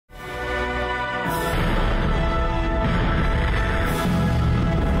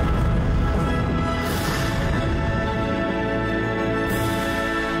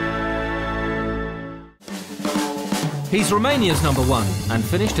He's Romania's #1 and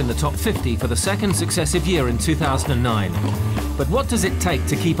finished in the top 50 for the second successive year in 2009. But what does it take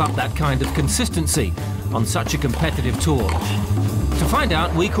to keep up that kind of consistency on such a competitive tour? To find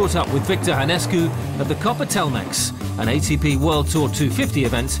out, we caught up with Victor Hanescu at the Copa Telmex, an ATP World Tour 250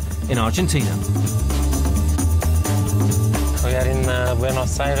 event in Argentina. We are in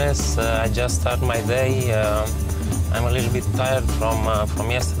Buenos Aires. I just started my day. I'm a little bit tired from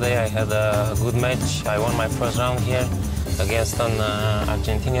yesterday. I had a good match. I won my first round here against an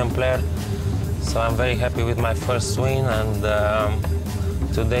Argentinian player. So I'm very happy with my first win, and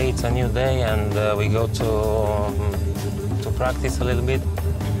today it's a new day, and we go to practice a little bit.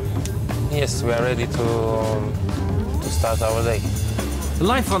 Yes, we are ready to start our day.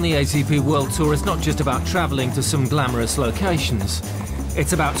 Life on the ATP World Tour is not just about travelling to some glamorous locations.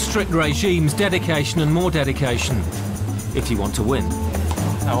 It's about strict regimes, dedication and more dedication, if you want to win.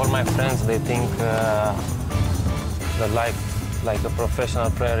 All my friends, they think that life like a professional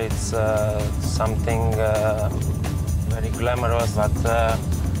player, it's something very glamorous, but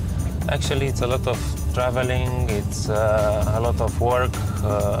actually it's a lot of traveling, it's a lot of work.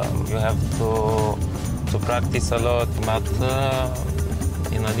 You have to practice a lot, but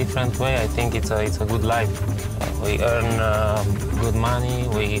in a different way. I think it's a good life. We earn good money,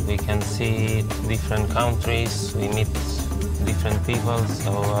 we can see different countries, we meet different people,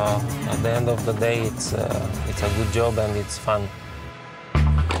 so at the end of the day it's a good job and it's fun.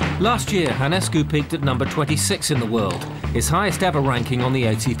 Last year, Hanescu peaked at number 26 in the world, his highest ever ranking on the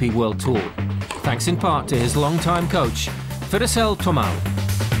ATP World Tour, thanks in part to his longtime coach, Firicel Tomau.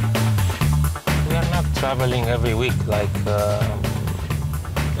 We are not traveling every week like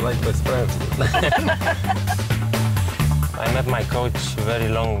best friends. I met my coach a very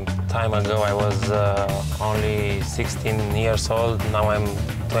long time ago. I was only 16 years old. Now I'm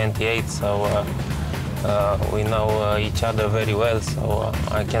 28, so we know each other very well. So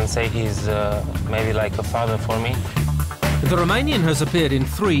I can say he's maybe like a father for me. The Romanian has appeared in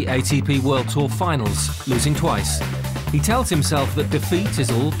 3 ATP World Tour finals, losing twice. He tells himself that defeat is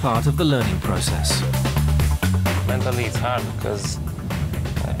all part of the learning process. Mentally it's hard because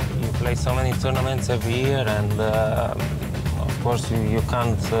you play so many tournaments every year, and of course you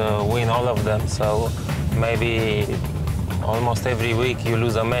can't win all of them, so maybe almost every week you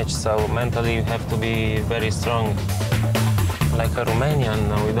lose a match, so mentally you have to be very strong. Like a Romanian,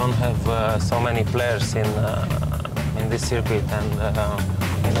 we don't have so many players in this circuit,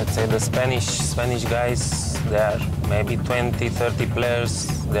 and let's say the Spanish guys, they are maybe 20-30 players,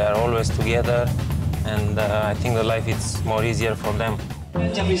 they are always together, and I think the life is more easier for them.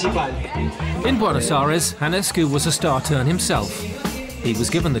 In Buenos Aires, Hanescu was a star turn himself. He was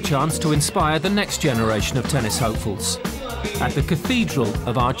given the chance to inspire the next generation of tennis hopefuls at the cathedral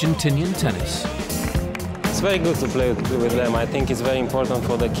of Argentinian tennis. It's very good to play with them. I think it's very important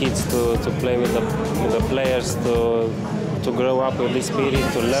for the kids to play with the players, to grow up with this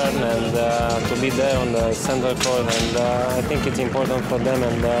spirit, to learn, and to be there on the center court. And I think it's important for them,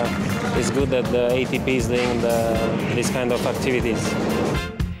 and it's good that the ATP is doing these kind of activities.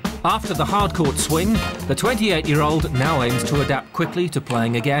 After the hard-court swing, the 28-year-old now aims to adapt quickly to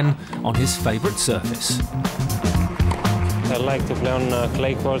playing again on his favourite surface. I like to play on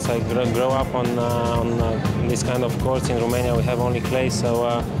clay courts. I grow up on this kind of courts. In Romania we have only clay, so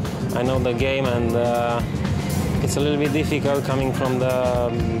I know the game, and it's a little bit difficult coming from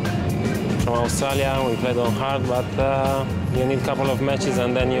Australia. We played on hard, but you need a couple of matches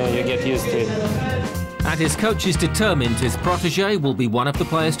and then you get used to it. And his coach is determined his protégé will be one of the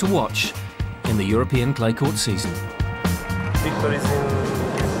players to watch in the European clay court season. Victor is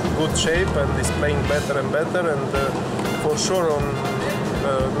in good shape and is playing better and better, and for sure on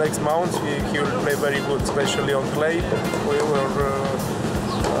next months he will play very good, especially on clay. We were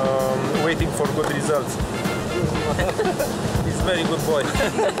waiting for good results. He's a very good boy.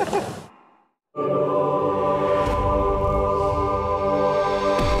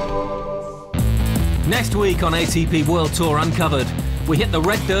 Next week on ATP World Tour Uncovered, we hit the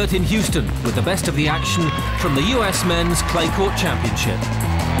red dirt in Houston with the best of the action from the US Men's Clay Court Championship.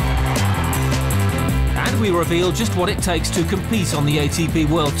 And we reveal just what it takes to compete on the ATP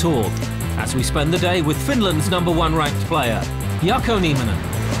World Tour as we spend the day with Finland's #1 ranked player, Jarkko Nieminen.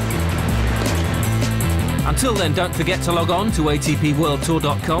 Until then, don't forget to log on to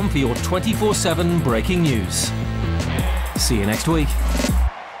atpworldtour.com for your 24/7 breaking news. See you next week.